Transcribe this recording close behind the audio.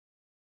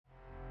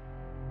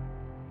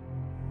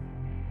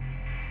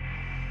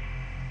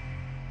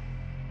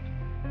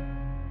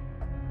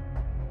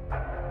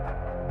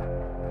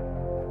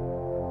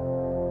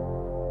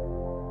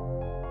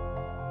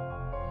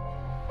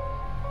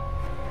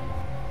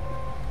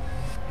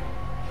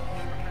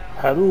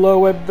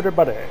Hello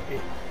everybody.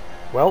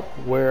 Well,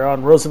 we're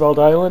on Roosevelt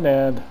Island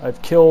and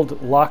I've killed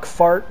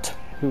Lockhart,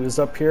 who is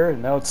up here,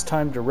 and now it's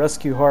time to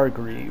rescue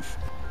Hargreave.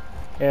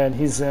 And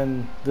he's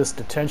in this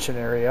detention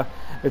area.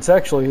 It's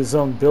actually his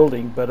own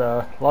building, but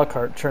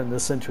Lockhart turned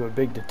this into a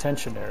big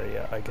detention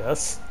area, I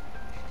guess.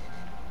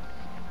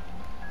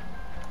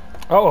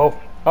 Uh-oh,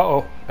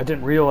 I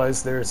didn't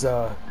realize there's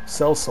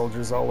cell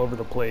soldiers all over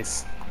the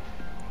place.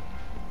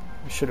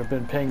 I should have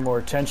been paying more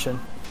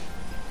attention.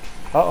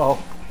 Uh-oh.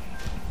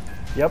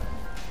 Yep.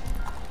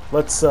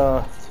 Let's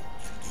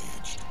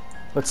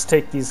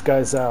take these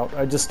guys out.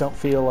 I just don't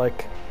feel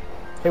like...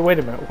 Hey, wait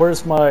a minute.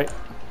 Where's my...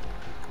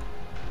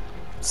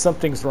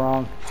 Something's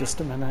wrong. Just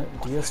a minute.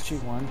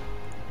 DSG-1.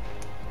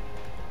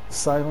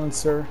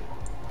 Silencer.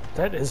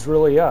 That is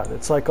really odd.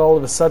 It's like all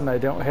of a sudden I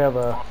don't have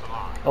a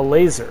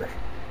laser.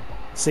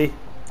 See?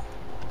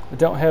 I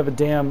don't have a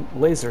damn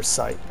laser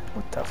sight.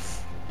 What the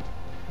f...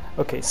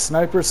 Okay,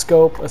 sniper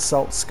scope,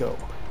 assault scope.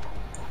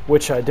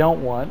 Which I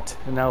don't want,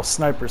 and now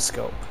sniper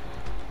scope.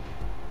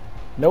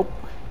 Nope.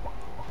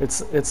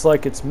 It's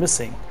like it's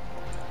missing.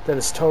 That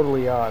is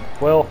totally odd.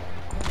 Well,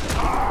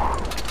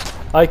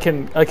 I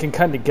can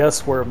kind of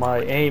guess where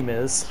my aim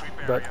is,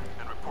 but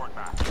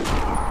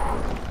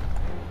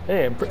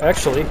hey,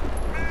 actually,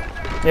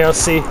 yeah.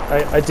 See,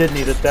 I did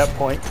need it at that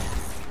point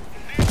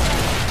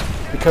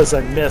because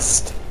I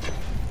missed.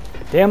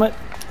 Damn it!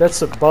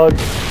 That's a bug.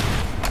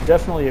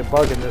 Definitely a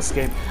bug in this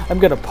game. I'm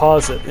gonna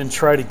pause it and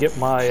try to get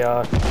my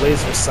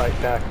laser sight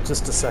back.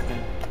 Just a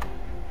second.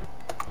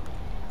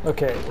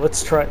 Okay,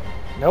 let's try.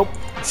 Nope,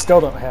 still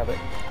don't have it.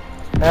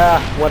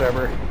 Ah,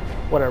 whatever.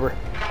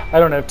 I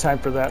don't have time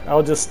for that.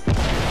 I'll just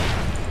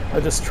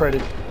try to.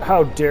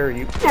 How dare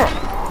you?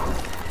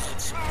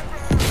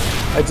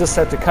 I just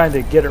have to kind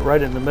of get it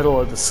right in the middle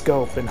of the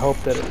scope and hope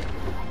that it.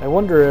 I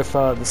wonder if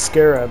the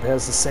Scarab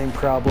has the same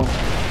problem.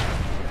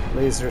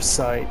 Laser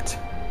sight.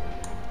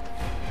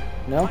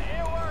 No?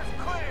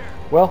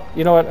 Well,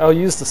 you know what? I'll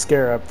use the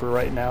Scarab for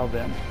right now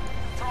then.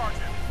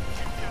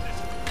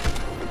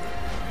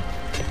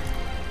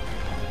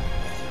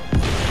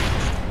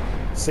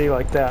 See,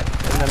 like that.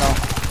 And then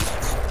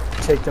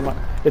I'll take them up.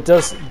 It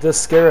does, this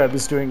Scarab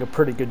is doing a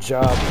pretty good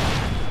job.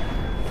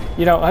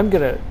 You know, I'm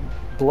gonna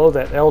blow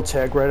that L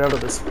tag right out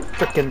of his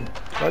frickin'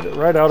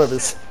 right out of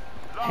his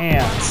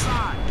hands.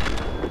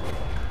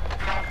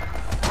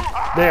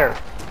 There.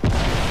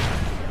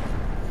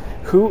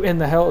 Who in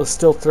the hell is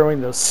still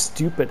throwing those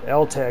stupid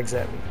L tags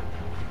at me?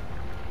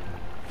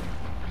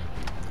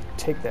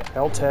 Take that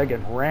L tag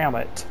and ram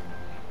it.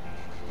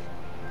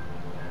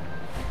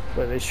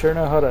 But they sure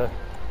know how to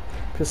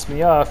piss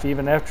me off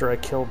even after I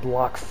killed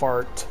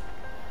Lockhart.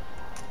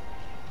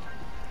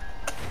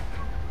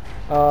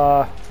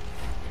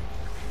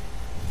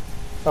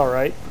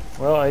 Alright.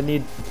 Well, I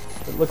need...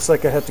 It looks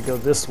like I have to go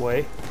this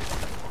way.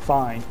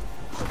 Fine.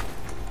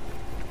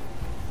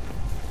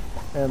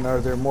 And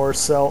are there more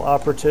cell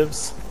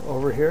operatives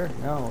over here?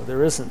 No,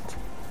 there isn't.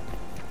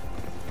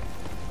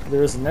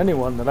 There isn't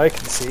anyone that I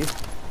can see.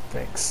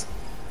 Thanks.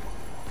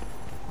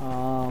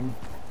 Well,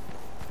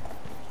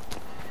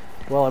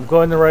 I'm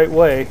going the right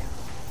way.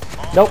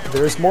 Nope,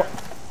 there's more.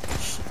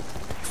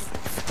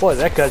 Boy,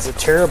 that guy's a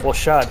terrible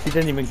shot. He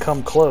didn't even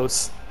come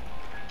close.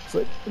 It's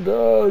like,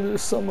 oh,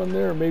 there's someone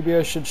there. Maybe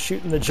I should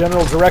shoot in the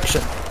general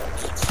direction.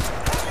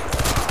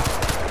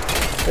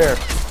 There.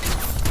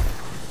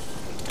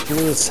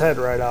 Blew his head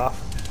right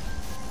off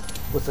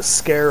with a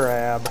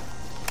Scarab.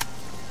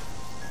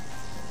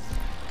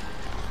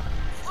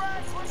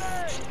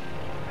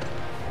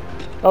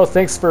 Oh,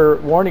 thanks for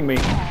warning me.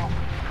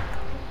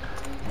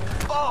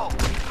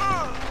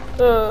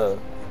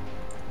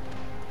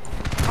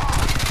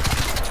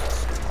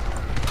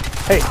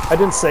 Hey, I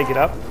didn't say get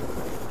up.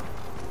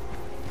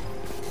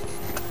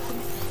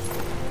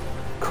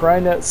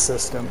 Crynet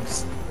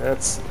Systems.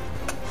 That's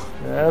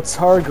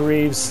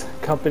Hargreave's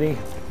company.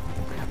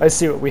 I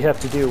see what we have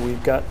to do.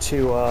 We've got to,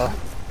 here,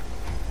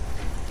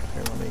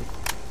 let me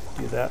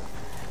do that.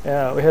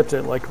 Yeah, we have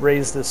to, like,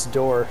 raise this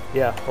door.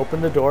 Yeah, open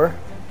the door.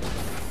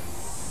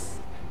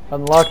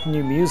 Unlock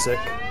new music.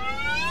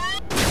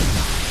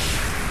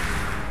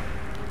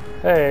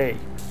 Hey.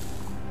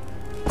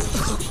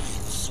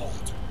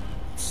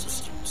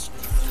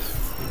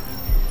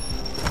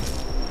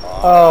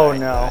 Oh, no.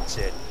 That's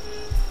it.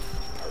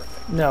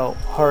 Perfect. No,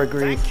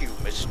 Hargreave. Thank you,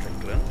 Miss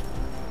Strickland.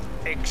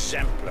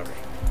 Exemplary.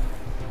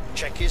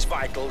 Check his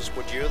vitals,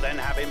 would you? Then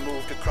have him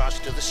moved across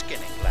to the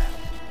skinning lab.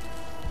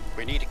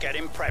 We need to get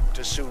him prepped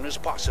as soon as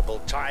possible.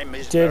 Time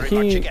is very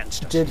much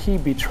against us. Did he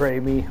betray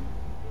me?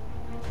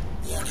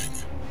 Warning.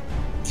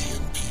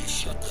 EMP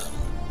shutdown.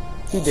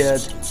 He All did.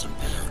 systems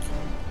impaired.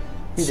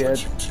 He did.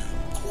 Switching to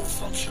core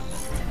function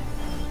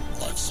mode.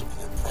 Life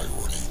support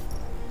priority.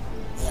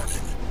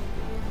 Warning.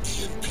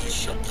 EMP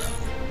shutdown.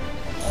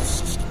 All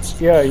systems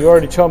impaired. Yeah, you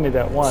already told me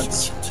that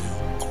once. Switching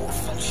to core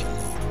function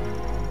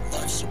mode.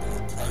 Life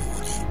support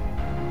priority.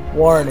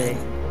 Warning.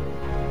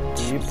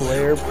 Deep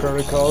layer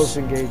protocols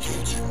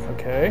engaging.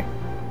 Okay.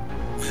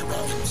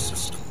 Rerouting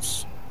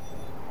systems.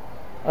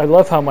 I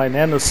love how my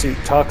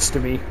nanosuit talks to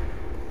me.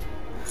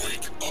 Wait.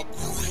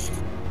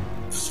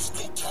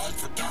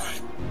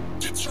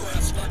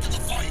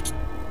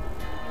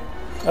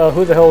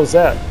 Who the hell was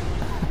that?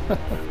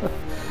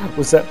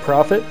 Was that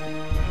Prophet?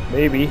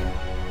 Maybe.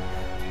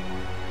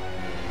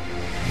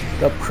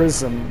 The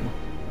Prism.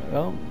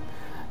 Well,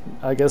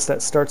 I guess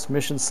that starts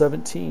mission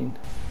 17.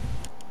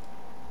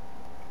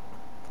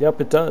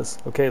 Yep, it does.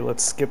 Okay,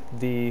 let's skip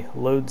the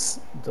load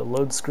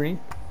screen.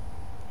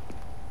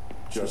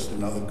 Just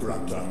another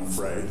grunt, I'm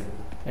afraid.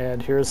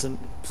 And here's an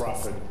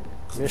Prophet.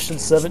 mission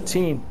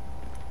 17.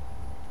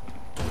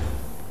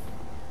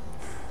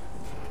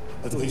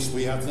 At least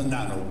we have the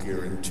nano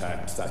gear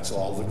intact. That's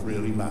all that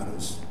really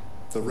matters.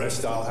 The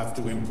rest I'll have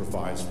to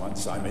improvise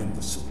once I'm in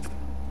the suit.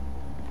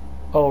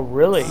 Oh,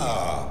 really?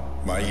 Ah,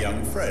 my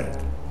young friend.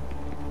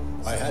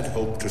 I had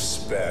hoped to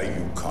spare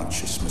you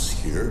consciousness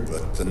here,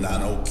 but the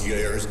nano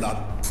gear is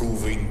not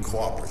proving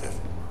cooperative.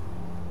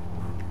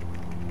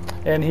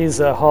 And he's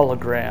a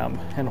hologram.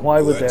 And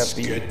why would Let's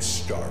that be? get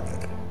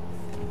started.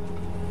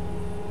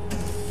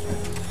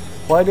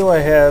 Why do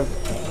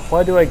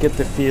I get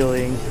the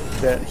feeling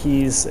that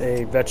he's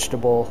a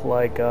vegetable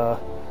like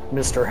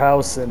Mr.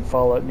 House in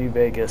Fallout New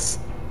Vegas?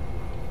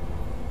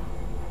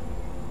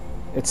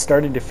 It's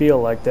starting to feel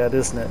like that,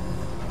 isn't it?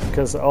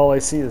 Because all I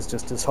see is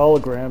just his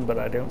hologram, but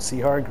I don't see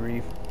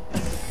Hargreave.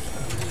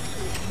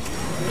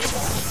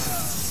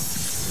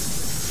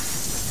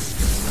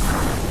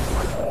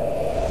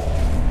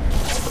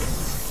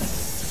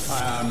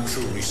 I am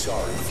truly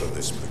sorry for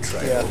this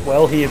betrayal. Yeah,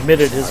 well, he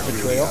admitted his I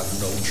really betrayal. have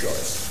no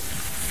choice.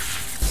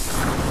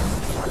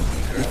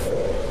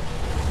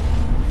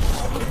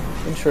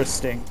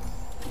 Interesting.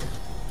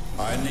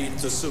 I need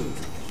the suit.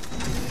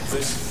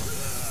 This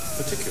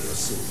particular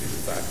suit, in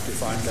fact,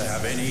 if I'm to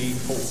have any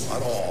hope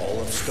at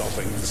all of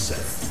stopping the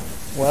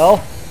Sith.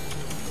 Well,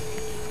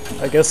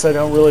 I guess I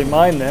don't really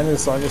mind then,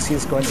 as long as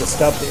he's going to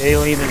stop the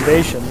alien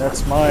invasion. That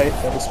was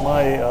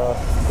my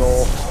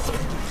goal.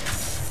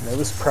 And it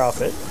was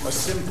Prophet. A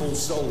simple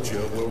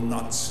soldier will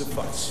not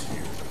suffice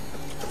here.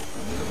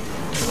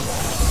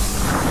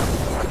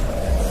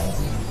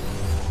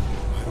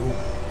 I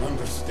don't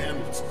understand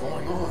what's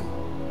going on.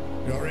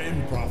 You're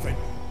in, Prophet.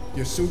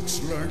 Your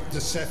suit's learned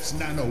the Seth's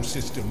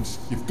nanosystems.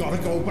 You've got to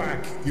go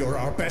back. You're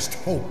our best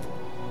hope.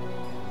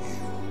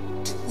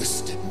 You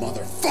twisted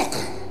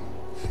motherfucker!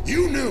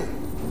 You knew!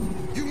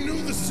 You knew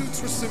the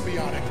suits were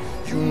symbiotic.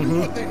 You knew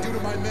what they'd do to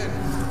my men.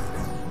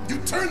 You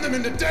turned them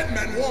into dead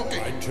men walking.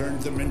 I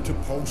turned them into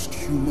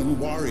post-human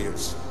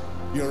warriors.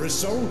 You're a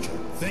soldier.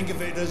 Think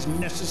of it as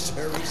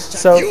necessary.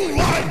 So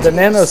the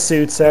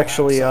nanosuits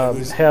actually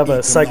have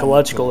a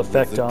psychological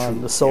effect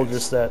on the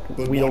soldiers that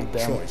wield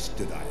them. What choice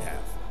did I have?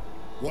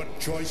 What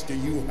choice do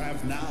you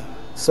have now?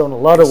 So in a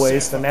lot of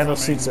ways, the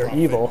nanosuits are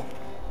evil.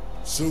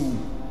 Soon.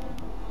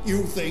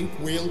 You think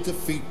we'll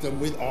defeat them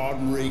with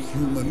ordinary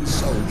human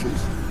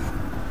soldiers?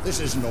 This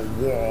isn't a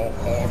war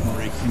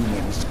ordinary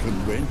humans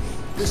can win.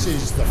 This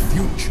is the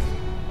future.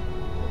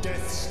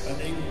 Death's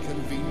an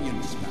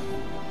inconvenience now.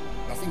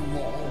 Nothing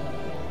more.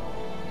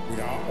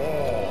 We are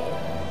all.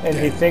 And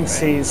he thinks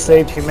he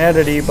saved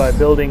humanity by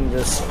building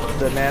the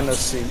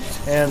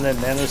nanosuit and then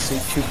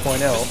nanosuit 2.0.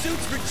 The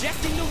suit's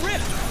rejecting the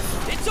rift.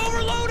 It's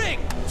overloading.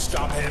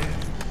 Stop him.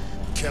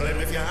 Kill him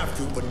if you have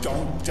to, but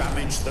don't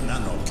damage the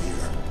nano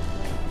gear.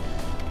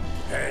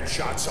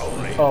 Headshots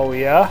only. Oh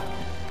yeah?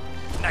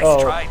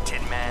 Nice try,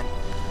 Tin Man.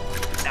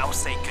 Now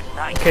say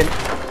goodnight.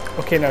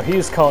 Okay, now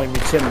he's calling me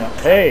Tin Man.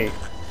 Hey,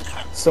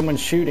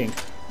 someone's shooting.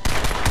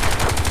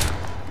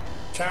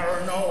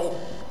 Tara, no.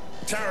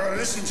 Tara,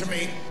 listen to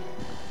me.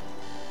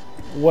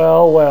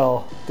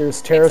 Well,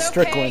 there's Tara It's okay,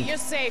 Strickland. you're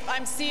safe.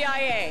 I'm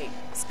CIA,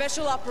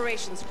 Special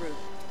Operations Group.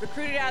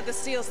 Recruited out of the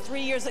SEALs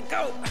 3 years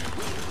ago.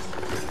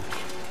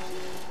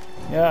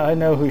 Yeah, I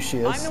know who she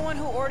is. I'm the one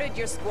who ordered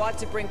your squad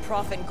to bring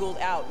Prophet and Gould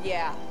out.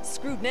 Yeah,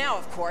 screwed now,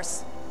 of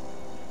course.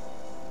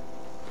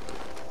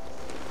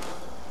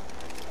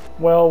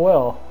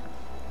 Well.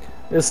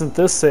 Isn't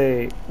this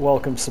a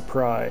welcome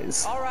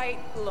surprise? All right,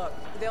 look,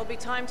 there'll be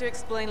time to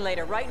explain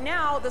later. Right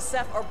now, the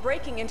Seth are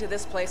breaking into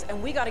this place,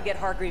 and we gotta get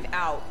Hargreave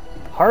out.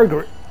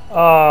 Hargreave?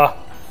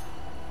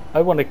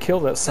 I want to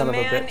kill that son of a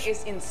bitch. The man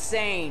is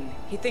insane.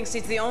 He thinks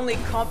he's the only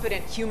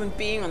competent human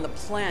being on the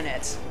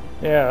planet.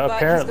 Yeah, But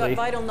apparently. he's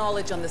got vital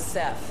knowledge on the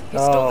Seth. He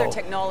stole their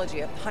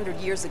technology 100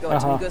 years ago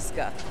at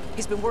Tunguska.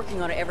 He's been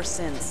working on it ever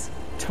since.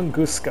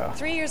 Tunguska.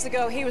 3 years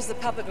ago, he was the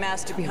puppet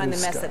master behind the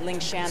mess Tunguska. at Ling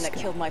Shan that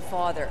killed my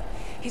father.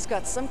 He's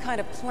got some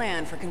kind of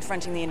plan for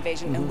confronting the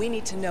invasion, and we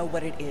need to know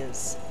what it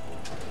is.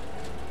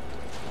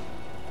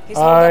 He's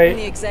held up in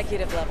the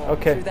executive level,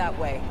 through that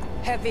way.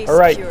 Heavy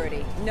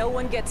security. No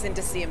one gets in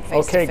to see him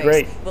face to face.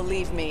 Great.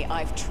 Believe me,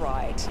 I've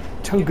tried.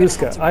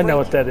 Tunguska, I know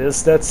what that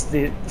is. That's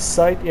the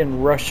site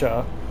in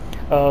Russia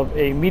of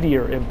a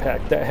meteor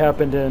impact that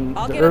happened in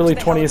the early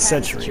 20th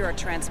century. Secure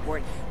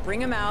transport.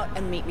 Bring him out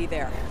and meet me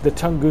there. The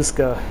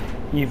Tunguska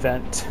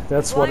event.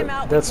 That's Fly what him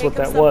out, that's we'll what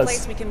take that him was.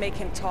 someplace we can make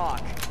him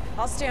talk.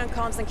 I'll stay on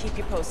comms and keep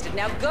you posted.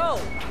 Now go!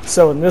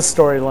 So in this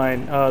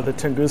storyline, the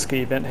Tunguska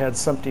event had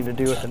something to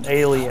do with an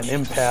alien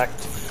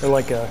impact, or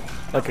like a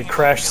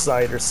crash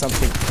site or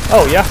something.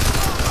 Oh yeah,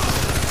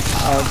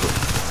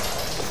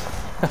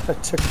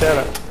 took that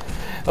up.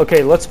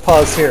 Okay, let's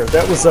pause here.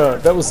 That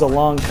was a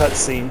long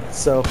cutscene,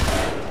 so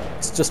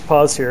let's just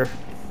pause here.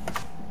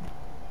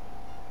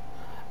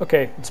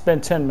 Okay, it's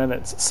been 10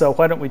 minutes, so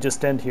why don't we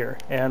just end here,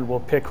 and we'll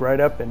pick right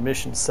up in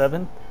mission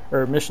 7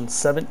 or mission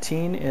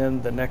 17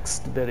 in the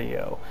next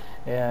video.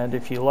 And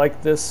if you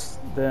like this,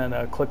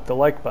 then click the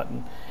like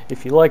button.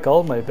 If you like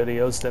all my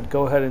videos, then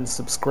go ahead and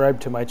subscribe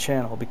to my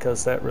channel,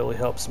 because that really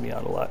helps me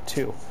out a lot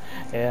too.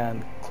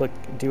 And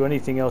do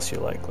anything else you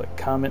like.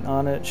 Comment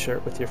on it, share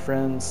it with your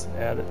friends,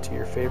 add it to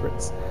your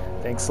favorites.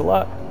 Thanks a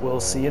lot. We'll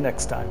see you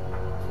next time.